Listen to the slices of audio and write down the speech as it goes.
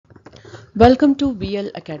Welcome to VL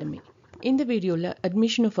Academy. In the video,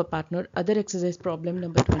 admission of a partner, other exercise problem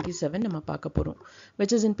number 27, nama paaka porom,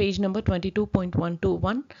 which is in page number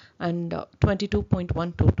 22.121 and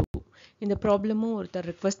 22.122. இந்த ப்ராப்ளமும் ஒருத்தர்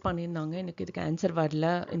request பண்ணியிருந்தாங்க, எனக்கு இதுக்கு answer வரல,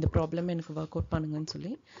 இந்த problem எனக்கு ஒர்க் அவுட் பண்ணுங்கன்னு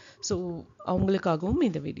சொல்லி. ஸோ அவங்களுக்காகவும்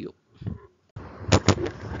இந்த வீடியோ.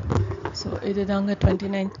 ஸோ இதுதாங்க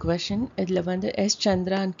 29th கொஷின். இதில் வந்து S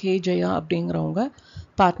Chandra and K Jaya அப்படிங்கிறவங்க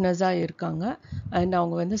பார்ட்னர்ஸாக இருக்காங்க. அண்ட்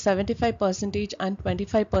அவங்க வந்து 75% அண்ட்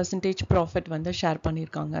 25% ப்ராஃபிட் வந்து ஷேர்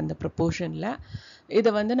பண்ணியிருக்காங்க அந்த ப்ரொப்போர்ஷனில்.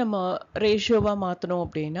 இதை வந்து நம்ம ரேஷியோவாக மாற்றணும்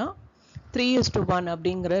அப்படின்னா 3:1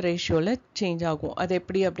 அப்படிங்கிற ரேஷியோவில் சேஞ்ச் ஆகும். அது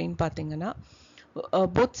எப்படி அப்படின்னு பார்த்தீங்கன்னா,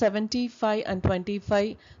 both 75 and 25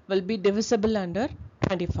 will be divisible under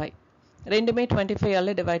 25. ரெண்டுமே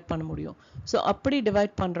 25ஆல் டிவைட் பண்ண முடியும். ஸோ அப்படி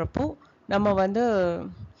டிவைட் பண்ணுறப்போ நம்ம வந்து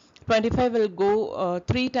 25 will go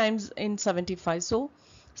 3 times in 75. So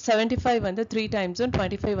 75 வந்து 3 times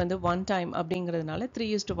 25 வந்து 1 time அப்படிங்கிறதுனால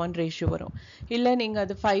 3:1 ரேஷியோ வரும். இல்லை நீங்கள்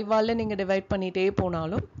அது 5ஆல் நீங்கள் டிவைட் பண்ணிகிட்டே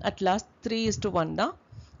போனாலும் அட் லாஸ்ட் 3:1 தான்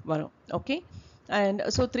வரும். ஓகே, அண்ட்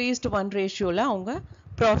ஸோ 3:1 ரேஷியோவில் அவங்க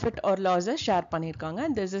ப்ராஃபிட் ஆர் லாஸை ஷேர் பண்ணியிருக்காங்க.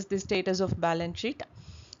 And this is the status of balance sheet.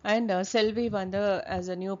 And செல்வி வந்து ஆஸ்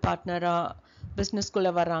அ நியூ பார்ட்னராக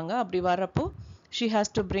பிஸ்னஸ்குள்ளே வர்றாங்க. அப்படி வர்றப்போ she has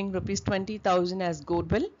to bring ₹20,000 as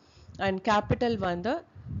goodwill, and capital வந்து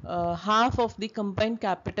half of the combined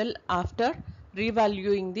capital after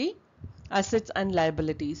revaluing the assets and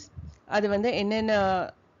liabilities. அது வந்து என்னென்ன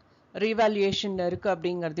revaluation இருக்குது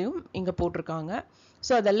அப்படிங்கிறதையும் இங்கே போட்டிருக்காங்க.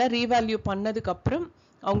 ஸோ அதெல்லாம் ரீவேல்யூ பண்ணதுக்கப்புறம்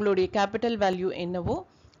அவங்களுடைய கேபிட்டல் வேல்யூ என்னவோ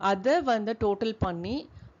அதை வந்து டோட்டல் பண்ணி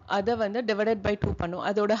அதை வந்து டிவைடட் பை 2 பண்ணும்.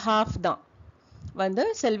 அதோட ஹாஃப் தான் வந்து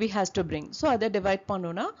செல்வி ஹேஸ் டு பிரிங். ஸோ அதை டிவைட்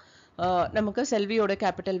பண்ணோன்னா நமக்கு செல்வியோட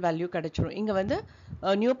கேபிட்டல் வேல்யூ கிடைச்சிடும். இங்கே வந்து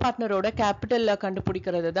நியூ பார்ட்னரோட கேபிட்டலில்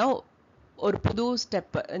கண்டுபிடிக்கிறது தான் ஒரு புது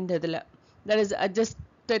ஸ்டெப் இந்த இதில். தட் இஸ்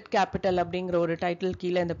அட்ஜஸ்டட் கேபிட்டல் அப்படிங்கிற ஒரு டைட்டில்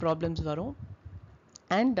கீழே இந்த ப்ராப்ளம்ஸ் வரும்.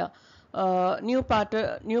 And new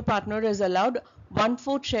partner is allowed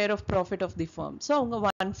 1/4 share of profit of the firm. So அவங்க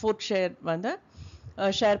 1/4 ஷேர் வந்து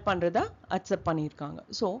ஷேர் பண்ணுறதா அக்செப்ட் பண்ணியிருக்காங்க.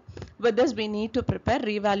 So with this we need to prepare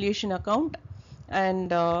revaluation account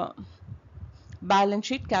and balance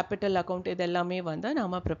sheet, capital account, இது எல்லாமே வந்து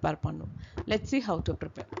நாம ப்ரிப்பேர் பண்ணோம். Let's see how to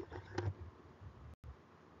prepare.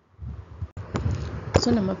 So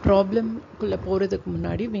நம்ம ப்ராப்ளம்குள்ளே போகிறதுக்கு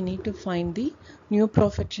முன்னாடி we need to find the new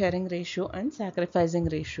profit sharing ratio and sacrificing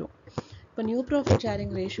ratio. இப்போ new profit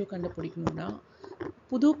sharing ratio கண்டுபிடிக்கணும்னா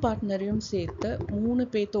புது பார்ட்னரையும் சேர்த்து 3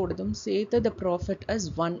 பேர்த்தோடதும் சேர்த்து த ப்ராஃபிட் as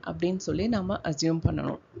 1 அப்படின்னு சொல்லி நம்ம அசியூம்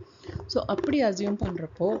பண்ணணும். ஸோ அப்படி அசியூம்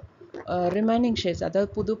பண்ணுறப்போ ரிமைனிங் ஷேர்ஸ், அதாவது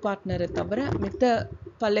புது பார்ட்னரை தவிர மித்த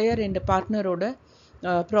பழைய 2 பார்ட்னரோட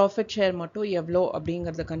ப்ராஃபிட் ஷேர் மட்டும் எவ்வளோ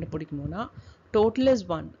அப்படிங்கிறத கண்டுபிடிக்கணும்னா டோட்டல் இஸ்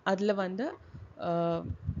 1. அதில் வந்து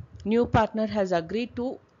new partner has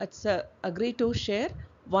agree to share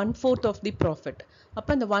 1/4 of the profit. அப்போ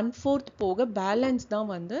அந்த 1/4 போக பேலன்ஸ் தான்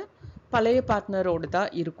வந்து பழைய பார்ட்னரோடு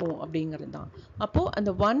தான் இருக்கும் அப்படிங்கிறது தான். அப்போது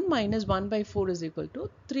அந்த 1 minus 1/4 is equal to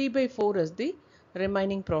 3/4 is the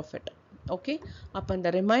remaining profit. Okay, அப்போ அந்த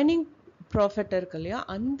ரிமைனிங் ப்ராஃபிட் இருக்கு இல்லையா,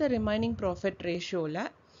 அந்த ரிமைனிங் ப்ராஃபிட் ரேஷியோவில்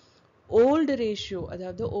ஓல்டு ரேஷியோ,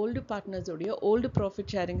 அதாவது ஓல்டு பார்ட்னர்ஸோடைய ஓல்டு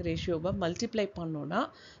ப்ராஃபிட் ஷேரிங் ரேஷியோவை மல்டிப்ளை பண்ணோன்னா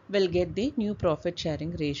will get the new profit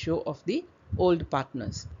sharing ratio of the old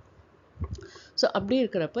partners. So அப்படி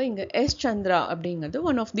இருக்கிறப்ப இங்கே எஸ் சந்திரா அப்படிங்கிறது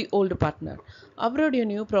one of the old partner. அவருடைய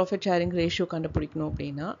நியூ ப்ராஃபிட் ஷேரிங் ரேஷியோ கண்டுபிடிக்கணும்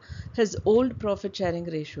அப்படின்னா his old profit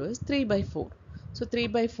sharing ratio is 3/4. So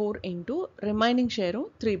 3/4 into remaining ஷேரும்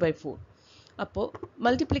 3/4. அப்போது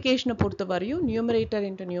மல்டிப்ளிகேஷனை பொறுத்த வரையும் numerator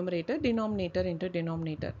into numerator, denominator into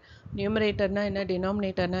denominator. நியூமரேட்டர்னா என்ன,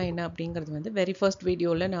 டினாமினேட்டர்னா என்ன அப்படிங்கிறது வந்து வெரி ஃபர்ஸ்ட்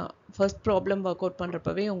வீடியோவில் நான் ஃபர்ஸ்ட் ப்ராப்ளம் ஒர்க் அவுட்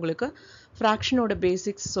பண்ணுறப்பவே உங்களுக்கு ஃப்ராக்ஷனோட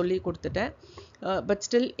பேசிக்ஸ் சொல்லி கொடுத்துட்டேன். பட்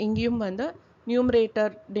ஸ்டில் இங்கேயும் வந்து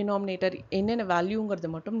நியூமரேட்டர் டினாமினேட்டர் என்னென்ன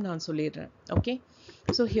வேல்யூங்கிறது மட்டும் நான் சொல்லிடுறேன். Okay,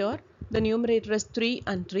 so here the numerator is 3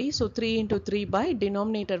 and 3. So 3 into 3 by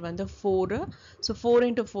denominator வந்து 4. So 4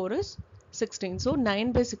 into 4 is 16. So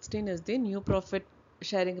 9/16 is the new profit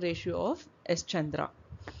sharing ratio of S Chandra.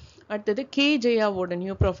 அடுத்தது K ஜெயாவோட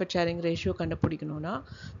new profit sharing ratio கண்டுபிடிக்கணும்னா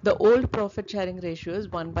the old profit sharing ratio is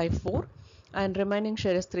 1/4 and remaining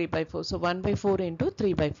share is 3/4. So 1/4 into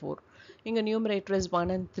 3/4. இங்கே numerator is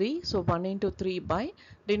 1 and 3. So 1 into 3 by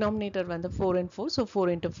denominator வந்து 4 and 4. So 4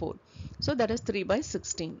 into 4. So that is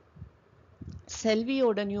 3/16.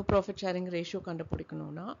 செல்வியோட new profit sharing ratio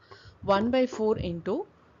கண்டுபிடிக்கணும்னா 1/4 into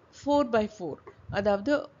 4/4.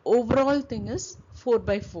 அதாவது overall thing is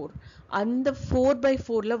 4/4. அந்த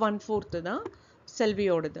 4/4ல் 1/4 தான்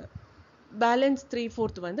செல்வியோடது. Balance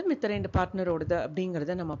 3/4 வந்து மித்த 2 பார்ட்னரோடது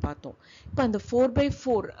அப்படிங்கிறத நம்ம பார்த்தோம். இப்போ அந்த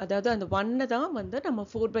 4/4, அதாவது அந்த 1 தான் வந்து நம்ம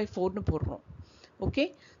 4/4ன்னு போடுறோம். Okay,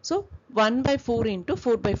 so 1 by 4 into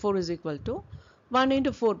 4 by 4 is equal to 1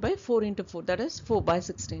 into 4 by 4 into 4, that is 4 by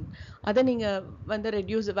 16. அதை நீங்க வந்து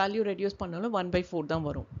value reduce பண்ணாலும் 1 by 4 தான்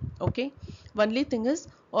வரும். Okay, only thing is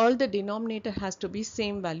all the denominator has to be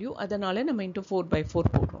same value, அதனால நம்ம into 4 by 4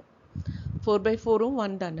 போடுறோம். 4 by 4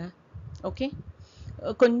 1 தானே. Okay,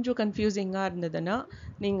 கொஞ்சம் கன்ஃபியூசிங்காக இருந்ததுன்னா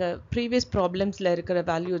நீங்கள் ப்ரீவியஸ் ப்ராப்ளம்ஸில் இருக்கிற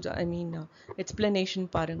வேல்யூஸ் எக்ஸ்பிளனேஷன்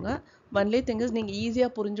பாருங்கள். ஒன்லி திங் இஸ் நீங்கள்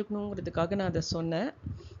ஈஸியாக புரிஞ்சுக்கணுங்கிறதுக்காக நான் அதை சொன்னேன்.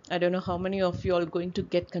 I don't know how many of you are going to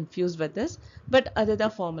get confused with this, but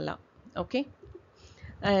அதுதான் formula. Okay,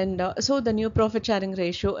 and so the new profit sharing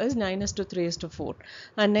ratio is 9:3:4.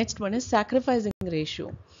 And next one is sacrificing ratio.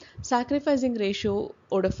 Sacrificing ratio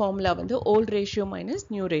ஓட formula வந்து old ratio minus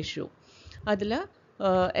new ratio. அதில்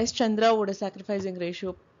S Chandra ஓட sacrificing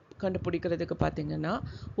ratio கண்டுபிடிக்கிறதுக்கு பார்த்தீங்கன்னா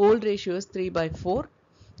old ratio is 3/4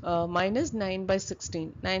 minus 9/16.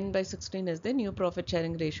 9/16 is the new profit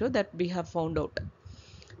sharing ratio that we have found out.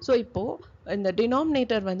 So இப்போ இந்த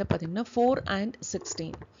denominator வந்து பார்த்தீங்கன்னா 4 and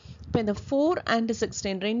 16. இப்போ இந்த 4 and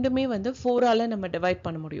 16 ரெண்டுமே வந்து 4 ஆல நம்ம டிவைட்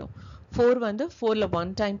பண்ண முடியும். 4 வந்து 4ல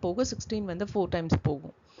 1 டைம் போகும், 16 வந்து 4 டைம்ஸ்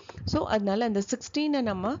போகும். ஸோ அதனால அந்த 16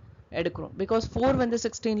 நம்ம எடுக்கிறோம். பிகாஸ் 4 வந்து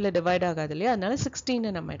 16ல டிவைட் ஆகாது இல்லையா, அதனால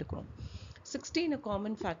 16 நம்ம எடுக்கிறோம். 16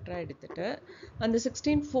 காமன் ஃபேக்டராக எடுத்துட்டு அந்த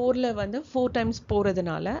 16 4ல வந்து 4 டைம்ஸ்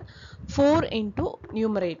போகிறதுனால 4 into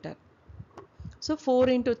numerator. So 4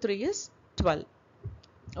 into 3 is 12.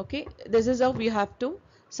 Okay, this is how we have to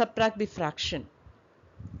subtract the fraction.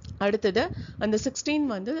 அடுத்தது அந்த 16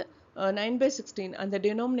 வந்து 9/16, அந்த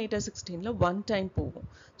denominator 16ல 1 டைம் போகும்.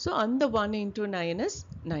 So அந்த 1 into 9 is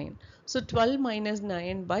 9. So 12 minus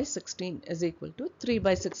 9/16 is equal to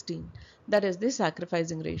 3/16. That is the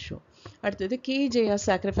sacrificing ratio. அடுத்தது KJR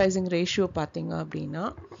sacrificing ratio பார்த்தீங்க அப்படின்னா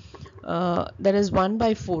that is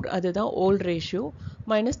 1/4, அதுதான் old ratio,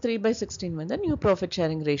 minus 3/16 வந்து new profit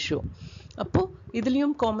sharing ratio. அப்போ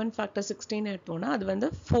இதுலயும் common factor 16 எடுத்தோம்னா அது வந்து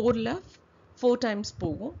 4ல 4 டைம்ஸ்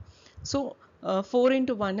போகும். So 4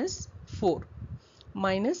 into 1 is 4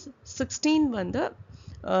 minus 16 வந்து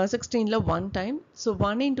 16ல 1 time. So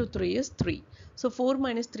 1 into 3 is 3. So 4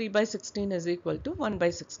 minus 3/16 is equal to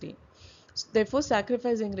 1/16. So therefore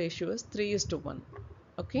sacrificing ratio is 3:1.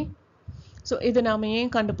 Okay, so இது நாம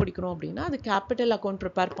ஏன் கண்டுபிடிக்கிறோம் அப்படின்னா அது கேபிட்டல் அக்கௌண்ட்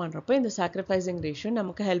ப்ரிப்பேர் பண்ணுறப்போ இந்த சாக்ரிஃபைசிங் ரேஷியோ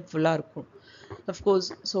நமக்கு ஹெல்ப்ஃபுல்லாக இருக்கும். அஃப்கோர்ஸ்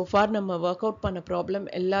ஸோஃபார் நம்ம ஒர்க் அவுட் பண்ண ப்ராப்ளம்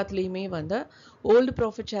எல்லாத்துலேயுமே வந்து ஓல்டு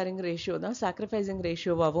ப்ராஃபிட் ஷேரிங் ரேஷியோ தான் சாக்ரிஃபைசிங்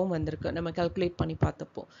ரேஷியோவாகவும் வந்திருக்கு நம்ம கால்குலேட் பண்ணி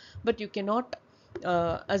பார்த்தப்போ. But U can not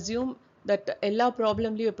assume that எல்லா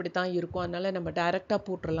ப்ராப்ளம்லேயும் இப்படி தான் இருக்கும், அதனால நம்ம டைரெக்டாக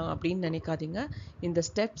போட்டுடலாம் அப்படின்னு நினைக்காதீங்க. இந்த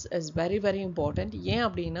steps is very very important. ஏன்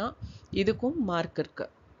அப்படின்னா இதுக்கும் மார்க்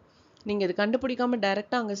இருக்குது. நீங்கள் இது கண்டுபிடிக்காமல்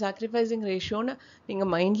டைரெக்டாக அங்கே சாக்ரிஃபைசிங் ரேஷியோன்னு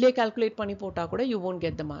நீங்கள் மைண்ட்லேயே கால்குலேட் பண்ணி போட்டால் கூட you won't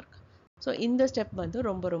get the mark. So இந்த ஸ்டெப் வந்து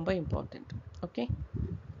ரொம்ப ரொம்ப important. Okay,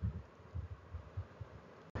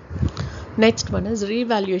 next one is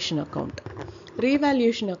revaluation account.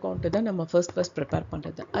 Revaluation account தான் நம்ம ஃபர்ஸ்ட் ப்ரிப்பேர்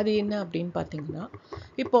பண்ணுறது. அது என்ன அப்படின்னு பார்த்தீங்கன்னா,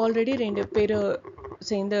 இப்போ ஆல்ரெடி 2 பேர்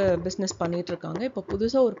சேர்ந்து பிஸ்னஸ் பண்ணிகிட்ருக்காங்க. இப்போ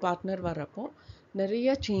புதுசாக ஒரு பார்ட்னர் வர்றப்போ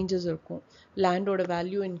நிறைய சேஞ்சஸ் இருக்கும். லேண்டோட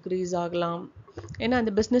வேல்யூ இன்க்ரீஸ் ஆகலாம். ஏன்னா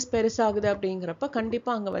அந்த பிஸ்னஸ் பெருசாகுது அப்படிங்கிறப்ப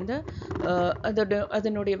கண்டிப்பாக அங்கே வந்து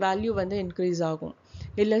அதனுடைய வேல்யூ வந்து இன்க்ரீஸ் ஆகும்.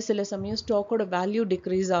 இல்லை சில சமயம் ஸ்டாக்கோட வேல்யூ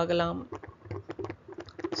டிக்ரீஸ் ஆகலாம்.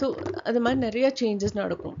 ஸோ அது மாதிரி நிறைய சேஞ்சஸ்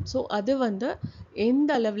நடக்கும். ஸோ அது வந்து எந்த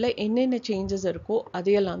அளவில் என்னென்ன சேஞ்சஸ் இருக்கோ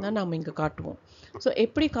அதையெல்லாம் தான் நம்ம இங்கே காட்டுவோம். ஸோ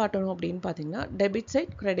எப்படி காட்டணும் அப்படின்னு பார்த்தீங்கன்னா, டெபிட்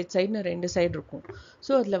சைட் கிரெடிட் சைட்னு 2 சைடு இருக்கும்.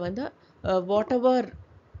 ஸோ அதில் வந்து வாட் எவர்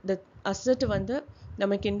த அசட் வந்து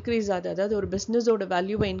நமக்கு இன்க்ரீஸ் ஆகுது, அதாவது ஒரு பிஸ்னஸோட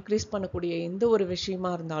வேல்யூவை இன்க்ரீஸ் பண்ணக்கூடிய எந்த ஒரு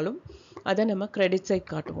விஷயமா இருந்தாலும் அதை நம்ம கிரெடிட்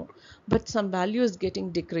சைட் காட்டுவோம். But some value is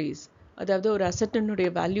getting degrees, அதாவது ஒரு அசட்டினுடைய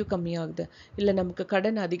வேல்யூ கம்மியாகுது, இல்லை நமக்கு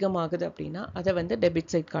கடன் அதிகமாகுது அப்படின்னா அதை வந்து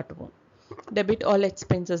டெபிட் சைட் காட்டுவோம். டெபிட் ஆல்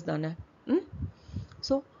எக்ஸ்பென்சஸ் தானே.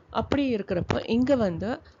 ஸோ அப்படி இருக்கிறப்ப இங்கே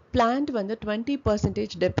வந்து பிளான்ட் வந்து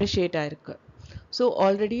 20% டெப்ரிஷியேட் ஆயிருக்கு. ஸோ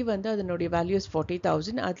ஆல்ரெடி வந்து அதனுடைய வேல்யூ இஸ்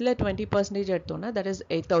 40,000, அதில் 20% எடுத்தோன்னா that is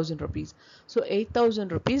 8,000 rupees. So 8,000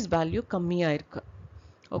 rupees value கம்மியாயிருக்கு.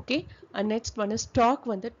 Okay, and next வந்து ஸ்டாக்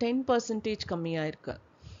வந்து 10% கம்மியாயிருக்கு.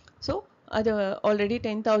 ஸோ அது ஆல்ரெடி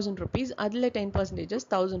 10,000 rupees, அதில் 10% is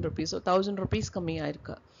 1,000 rupees. So 1,000 rupees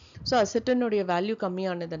கம்மியாயிருக்கு. So அசட்டினுடைய value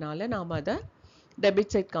கம்மியானதுனால நாம் அதை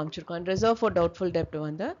debit side காமிச்சிருக்கோம். Reserve for doubtful டெப்ட்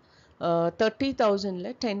வந்து 30,000ல்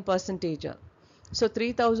 10%. ஸோ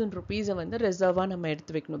 3,000 rupees வந்து ரிசர்வாக நம்ம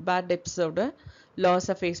எடுத்து வைக்கணும் பேட் டெப்ட்ஸோட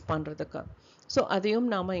லாஸை ஃபேஸ் பண்ணுறதுக்கு. ஸோ அதையும்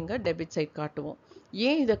நாம் இங்கே டெபிட் சைட் காட்டுவோம்.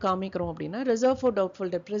 ஏன் இதை காமிக்கிறோம் அப்படின்னா, ரிசர்வ் ஃபார்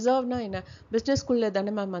டவுட்ஃபுல் டெப்ட், ரிசர்வ்னா என்ன, பிஸ்னஸ்குள்ளே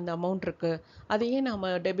தானே மேம் அந்த அமௌண்ட் இருக்குது, அதையே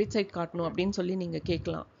நம்ம டெபிட் சைட் காட்டணும் அப்படின்னு சொல்லி நீங்கள்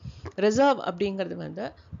கேட்கலாம். ரிசர்வ் அப்படிங்கிறது வந்து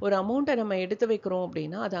ஒரு அமௌண்ட்டை நம்ம எடுத்து வைக்கிறோம்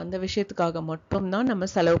அப்படின்னா அது அந்த விஷயத்துக்காக மட்டும்தான் நம்ம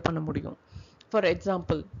செலவு பண்ண முடியும். ஃபார்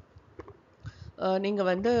எக்ஸாம்பிள் நீங்கள்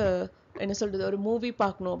வந்து என்ன சொல்கிறது, ஒரு மூவி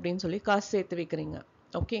பார்க்கணும் அப்படின்னு சொல்லி காசு சேர்த்து வைக்கிறீங்க.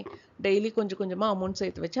 ஓகே, டெய்லி கொஞ்சம் கொஞ்சமாக அமௌண்ட்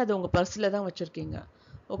சேர்த்து வச்சு அது உங்கள் பர்ஸில் தான் வச்சுருக்கீங்க.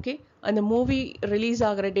 ஓகே, அந்த மூவி ரிலீஸ்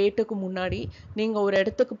ஆகிற டேட்டுக்கு முன்னாடி நீங்கள் ஒரு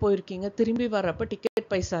இடத்துக்கு போயிருக்கீங்க, திரும்பி வர்றப்போ டிக்கெட்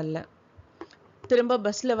பைசா இல்லை, திரும்ப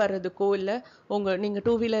பஸ்ஸில் வர்றதுக்கோ இல்லை நீங்கள்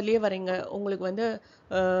டூ வீலர்லேயே வரீங்க, உங்களுக்கு வந்து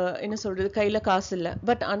என்ன சொல்கிறது கையில் காசு இல்லை,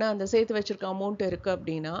 பட் ஆனால் அந்த சேர்த்து வச்சுருக்க அமௌண்ட் இருக்குது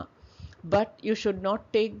அப்படின்னா, but you should not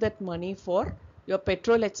take that money for your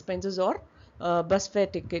petrol expenses R bus fare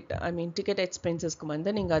ticket, I mean ticket எக்ஸ்பென்சஸ்க்கு வந்து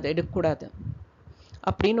நீங்கள் அதை எடுக்கக்கூடாது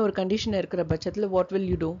அப்படின்னு ஒரு கண்டிஷன் இருக்கிற பட்சத்தில் வாட் வில்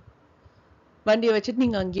யூ டூ? வண்டியை வச்சுட்டு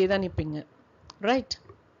நீங்கள் அங்கேயே தான் நிற்பீங்க, ரைட்?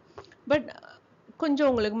 பட் கொஞ்சம்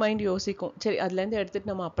உங்களுக்கு மைண்ட் யோசிக்கும், சரி அதுலேருந்து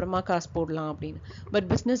எடுத்துகிட்டு நம்ம அப்புறமா காசு போடலாம் அப்படின்னு. பட்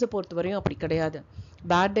பிஸ்னஸை பொறுத்த வரையும் அப்படி கிடையாது.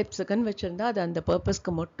 பேட் டெப்ஸுக்குன்னு வச்சுருந்தா அது அந்த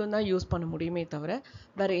பர்பஸ்க்கு மட்டும்தான் யூஸ் பண்ண முடியுமே தவிர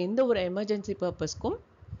வேறு எந்த ஒரு எமர்ஜென்சி பர்பஸ்க்கும்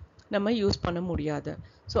நம்ம யூஸ் பண்ண முடியாது.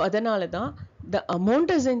 ஸோ அதனால தான் the amount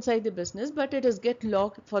is inside the business but it is get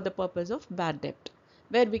locked for the purpose of bad debt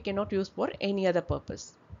where we cannot use for any other purpose.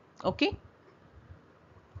 Okay,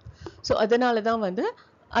 so அதனால தான் வந்து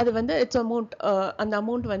அது வந்து இட்ஸ் அமௌண்ட், அந்த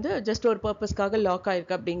அமௌண்ட் வந்து just ஒரு பர்பஸ்க்காக lock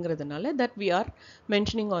ஆயிருக்கு அப்படிங்கிறதுனால that we are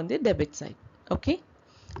mentioning on the debit side. Okay,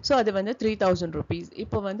 so அது வந்து 3000 rupees.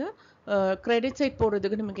 இப்போ வந்து கிரெடிட் சைட்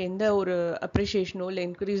போடுறதுக்கு நமக்கு எந்த ஒரு அப்ரிஷியேஷனோ இல்லை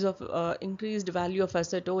இன்க்ரீஸ்டு வேல்யூ ஆஃப்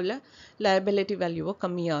அசட்டோ இல்லை லயபிலிட்டி வேல்யூவோ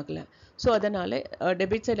கம்மியாகலை. ஸோ அதனால்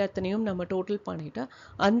டெபிட் சைட் அத்தனையும் நம்ம டோட்டல் பண்ணிவிட்டு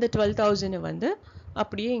அந்த 12,000 வந்து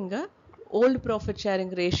அப்படியே இங்கே ஓல்டு ப்ராஃபிட்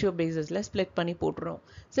ஷேரிங் ரேஷியோ பேசிஸில் ஸ்ப்ளிட் பண்ணி போட்டுரும்.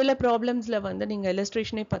 சில ப்ராப்ளம்ஸில் வந்து நீங்கள்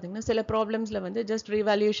இல்லஸ்ட்ரேஷனே பார்த்தீங்கன்னா சில ப்ராப்ளம்ஸில் வந்து ஜஸ்ட்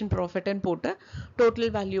ரீவேல்யூஷன் ப்ராஃபிட்னு போட்டு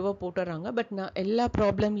டோட்டல் வேல்யூவாக போட்டுறாங்க. பட் நான் எல்லா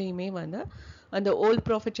ப்ராப்ளம்லேயுமே வந்து அந்த ஓல்டு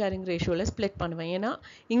ப்ராஃபிட் ஷேரிங் ரேஷியோவில் ஸ்ப்ளிட் பண்ணுவேன். ஏன்னா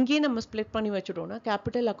இங்கேயே நம்ம ஸ்ப்ளிட் பண்ணி வச்சுட்டோம்னா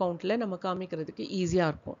கேபிட்டல் அக்கௌண்ட்டில் நம்ம காமிக்கிறதுக்கு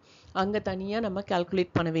ஈஸியாக இருக்கும், அங்கே தனியாக நம்ம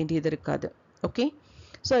கால்குலேட் பண்ண வேண்டியது இருக்காது. ஓகே,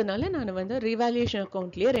 ஸோ அதனால நான் வந்து ரீவேல்யூஷன்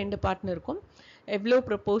அக்கௌண்ட்லேயே 2 பார்ட்னர் இருக்கும், எவ்வளோ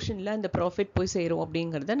ப்ரொப்போர்ஷனில் அந்த ப்ராஃபிட் போய் சேரும்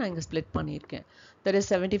அப்படிங்கிறத நான் இங்கே ஸ்ப்ளிட் பண்ணியிருக்கேன். தட் இஸ்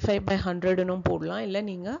 75/100னும் போடலாம், இல்லை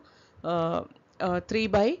நீங்கள்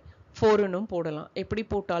 3/4னும் போடலாம். எப்படி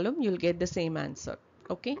போட்டாலும் you'll get the same answer.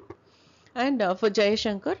 Okay, and for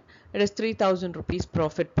Jaishankar it is 3,000 rupees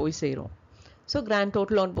profit போய் சேரும். So grand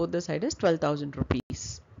total on both the side is 12,000 rupees.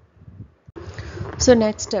 So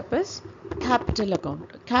next step is capital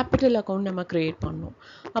account. Capital account நம்ம create பண்ணோம்.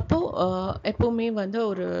 அப்போது எப்போவுமே வந்து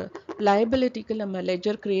ஒரு லைபிலிட்டிக்கு நம்ம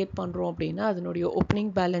லெஜர் க்ரியேட் பண்ணுறோம் அப்படின்னா அதனுடைய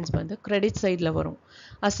ஓப்பனிங் பேலன்ஸ் வந்து கிரெடிட் சைடில் வரும்,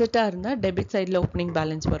 அசட்டாக இருந்தால் டெபிட் சைடில் ஓப்பனிங்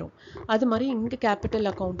பேலன்ஸ் வரும். அது மாதிரி இங்கே கேபிட்டல்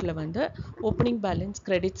அக்கௌண்ட்டில் வந்து ஓப்பனிங் பேலன்ஸ்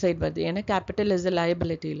கிரெடிட் சைடு வருது, ஏன்னா கேபிட்டல் இஸ் அ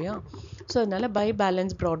லைபிலிட்டி இல்லையா? ஸோ அதனால் பை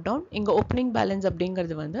பேலன்ஸ் ப்ராட் டவுன். இங்கே ஓப்பனிங் பேலன்ஸ்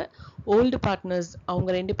அப்படிங்கிறது வந்து ஓல்டு பார்ட்னர்ஸ்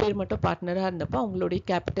அவங்க 2 பேர் மட்டும் பார்ட்னராக இருந்தப்போ அவங்களுடைய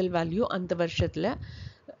கேபிட்டல் வேல்யூ அந்த வருஷத்தில்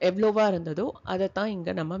எவ்வளோவா இருந்ததோ அதை தான்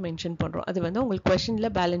இங்கே நம்ம மென்ஷன் பண்ணுறோம். அது வந்து உங்களுக்கு கொஷனில்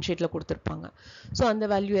பேலன்ஸ் ஷீட்டில் கொடுத்துருப்பாங்க. ஸோ அந்த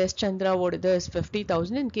value S சந்திராவோடது is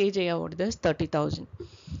 50,000 and கேஜேயாவோடது is 30,000.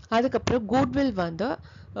 அதுக்கப்புறம் குட்வில் வந்து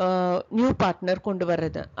நியூ பார்ட்னர் கொண்டு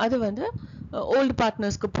வர்றது, அது வந்து ஓல்டு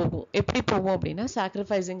பார்ட்னர்ஸ்க்கு போகும். எப்படி போகும் அப்படின்னா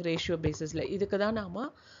சாக்ரிஃபைசிங் ரேஷியோ பேசிஸில். இதுக்கு தான் நாம்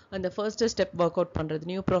அந்த ஃபர்ஸ்ட் ஸ்டெப் ஒர்க் அவுட் பண்ணுறது,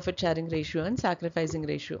 new profit sharing ratio and sacrificing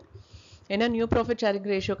ratio. ஏன்னா நியூ ப்ராஃபிட் ஷேரிங்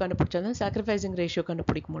ரேஷியோ கண்டுபிடிச்சா தான் சாக்ரிஃபைசிங் ரேஷியோ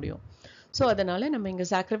கண்டுபிடிக்க முடியும். ஸோ அதனால் நம்ம இங்கே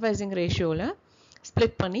சாக்ரிஃபைசிங் ரேஷியோவில்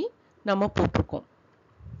ஸ்ப்ளிட் பண்ணி நம்ம போட்டிருக்கோம்.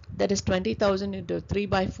 That is 20,000 into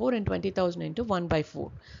 3/4 and 20,000 into 1/4.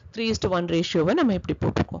 3:1 ரேஷியோவை நம்ம இப்படி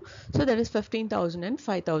போட்டிருக்கோம். So that is 15,000 and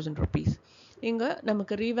 5,000 rupees. இங்கே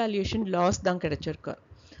நமக்கு ரீவேல்யூஷன் லாஸ் தான் கிடைச்சிருக்கு,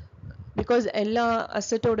 பிகாஸ் எல்லா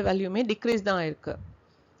அசட்டோட வேல்யூமே டிக்ரீஸ் தான் இருக்குது.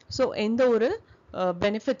 ஸோ எந்த ஒரு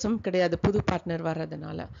பெனிஃபிட்ஸும் கிடையாது புது பார்ட்னர்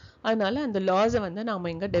வர்றதுனால. அதனால அந்த லாஸை வந்து நாம்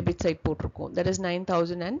இங்கே டெபிட் சைட் போட்டிருக்கோம். That is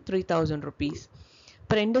 9,000 and 3,000 rupees.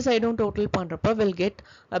 இப்போ 2 சைடும் டோட்டல் பண்ணுறப்போ will get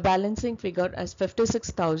a balancing figure as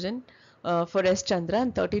 56,000 for S Chandra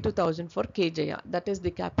and 32,000 for KJya. That is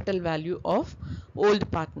the capital value of old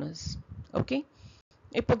partners. Okay.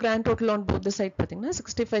 இப்போ grand total on both the side பார்த்தீங்கன்னா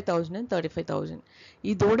 65,000 and 35,000.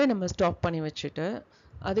 இதோட நம்ம stop பண்ணி வச்சுட்டு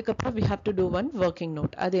அதுக்கப்புறம் we have to do one working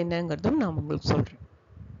note. அது என்னங்கிறதும் நான் உங்களுக்கு சொல்கிறேன்.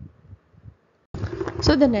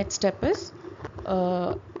 So the next step is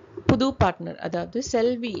புது பார்ட்னர், அதாவது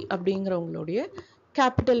செல்வி அப்படிங்கிறவங்களுடைய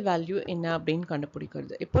கேபிட்டல் வேல்யூ என்ன அப்படின்னு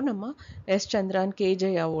கண்டுபிடிக்கிறது. இப்போ நம்ம எஸ் சந்திரான்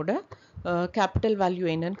கேஜேயாவோட கேபிட்டல் வேல்யூ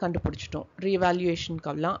என்னன்னு கண்டுபிடிச்சிட்டோம்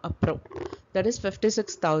ரீவேல்யூவேஷனுக்கெல்லாம் அப்புறம். That is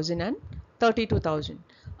 56,000 and 32,000.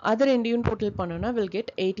 அது ரெண்டையும் டோட்டல் பண்ணோன்னா வில்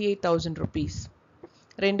கெட் 88,000 rupees.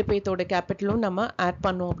 2 பேர்த்தோட கேபிட்டலும் நம்ம ஆட்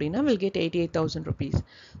பண்ணோம் அப்படின்னா வில் கெட் 88,000 rupees.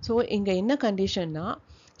 ஸோ இங்கே என்ன கண்டிஷன்னா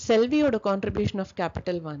செல்வியோட contribution of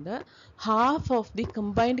capital வந்து half of the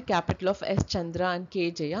combined capital of S Chandra and K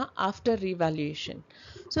Jaya after revaluation.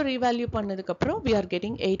 So revalue பண்ணதுக்கு அப்புறம் we are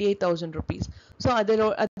getting 88,000 rupees. So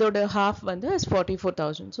அதோட half வந்து is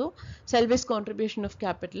 44,000. So Selvi's contribution of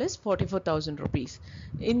capital is 44,000 rupees.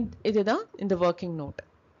 இதுதான் இந்த working note.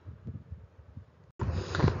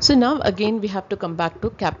 So now again we have to come back to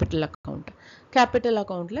capital account. Capital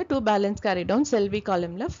account la to balance carried on Selvi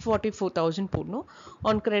column la 44,000 போடணும்.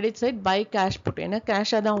 On credit side buy cash போட்டு ஏன்னா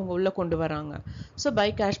cash தான் அவங்க உள்ள கொண்டு வராங்க. So buy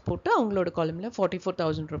cash போட்டு அவங்களோட column la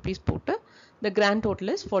 44,000 rupees போட்டு the grand total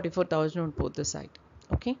is 44,000 on both the side.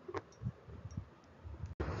 Okay.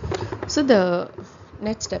 So the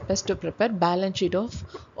next step is to prepare balance sheet of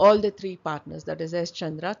all the three partners, that is S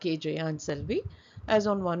Chandra, K Jaya and Selvi as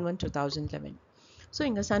on 1/1/2011. So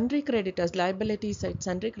inga sundry creditors liability side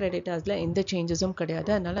sundry creditors la எந்த changesum கிடையாது.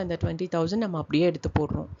 அதனால அந்த 20,000 நம்ம அப்படியே எடுத்து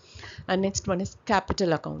போடுறோம். And next one is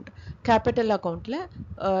capital account. Capital accountல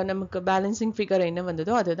நமக்கு balancing figure என்ன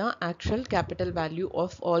வந்ததோ அதுதான் actual capital value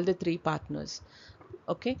of all the three partners.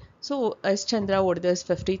 Okay, so S Chandra would is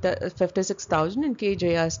 56,000 and K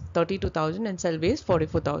Jaya is 32,000 and Selvi is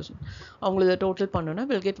 44,000. அவங்களோட total பண்ணோம்னா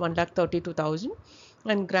we'll get 1,32,000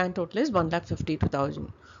 and grand total is 1,52,000.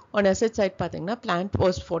 On asset side பாத்தீங்கன்னா plant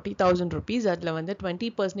was 40,000 rupees. அதுல வந்து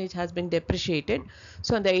 20% has been depreciated.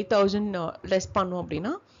 So அந்த 8,000 less பண்ணோம்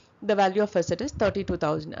அப்படின்னா the value of asset is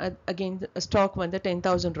 32,000. Again stock வந்து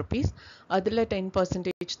 10,000 rupees. அதுல 10%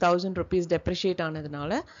 1,000 rupees depreciate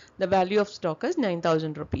ஆனதுனால the value of stock is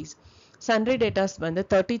 9,000 rupees. Sundry debtors வந்து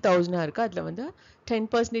 30,000 இருக்கு. அதுல வந்து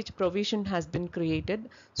 10% provision has been created.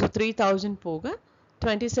 So 3,000 போக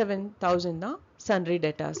 27,000 தான் sundry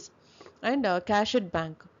debtors. And cash at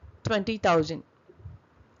bank 20,000.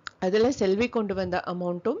 அதுல செல்வி கொண்டு வந்த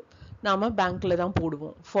அமௌண்ட்டும் நாம பேங்க்ல தான்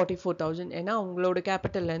போடுவோம் 44,000. ஏன்னா அவங்களோட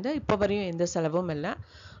கேபிட்டல்ல இருந்து இப்போ வரையும் எந்த செலவும் இல்லை.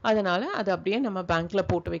 அதனால அது அப்படியே நம்ம பேங்க்ல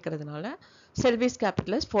போட்டு வைக்கிறதுனால செல்விஸ்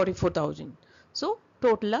கேபிட்டல் இஸ் 44,000. ஸோ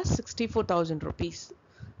டோட்டலா 64,000 rupees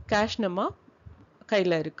கேஷ் நம்ம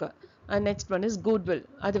கையில இருக்கு. And next one is goodwill.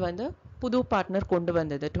 அது வந்து புது பார்ட்னர் கொண்டு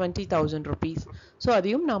வந்தது 20,000 rupees. ஸோ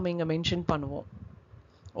அதையும் நாம இங்க மென்ஷன் பண்ணுவோம்.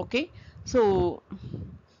 ஓகே, ஸோ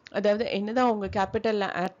அதாவது என்னதான் அவங்க கேபிட்டல்ல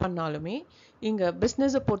ஆட் பண்ணாலுமே இங்க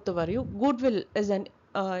பிசினஸ் பொறுத்த வரையும் குட்வில் இஸ் அன்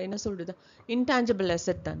என்ன சொல்றது இன்டான்ஜிபிள்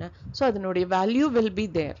அசெட் தானே. ஸோ அதனுடைய value will be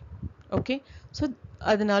there. Okay, so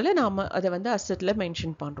அதனால நாம அதை வந்து அசெட்ல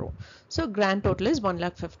மென்ஷன் பண்றோம். So grand total is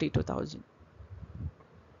 1,52,000.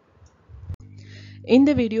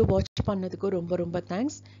 இந்த வீடியோ வாட்ச் பண்ணதுக்கு ரொம்ப ரொம்ப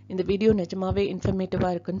தேங்க்ஸ். இந்த வீடியோ நிஜமாவே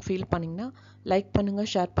இன்ஃபர்மேட்டிவாக இருக்குன்னு ஃபீல் பண்ணிங்கன்னா லைக்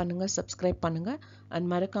பண்ணுங்கள், ஷேர் பண்ணுங்கள், சப்ஸ்கிரைப் பண்ணுங்கள் அண்ட்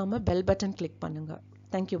மறக்காமல் பெல் பட்டன் கிளிக் பண்ணுங்கள்.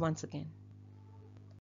 Thank you once again.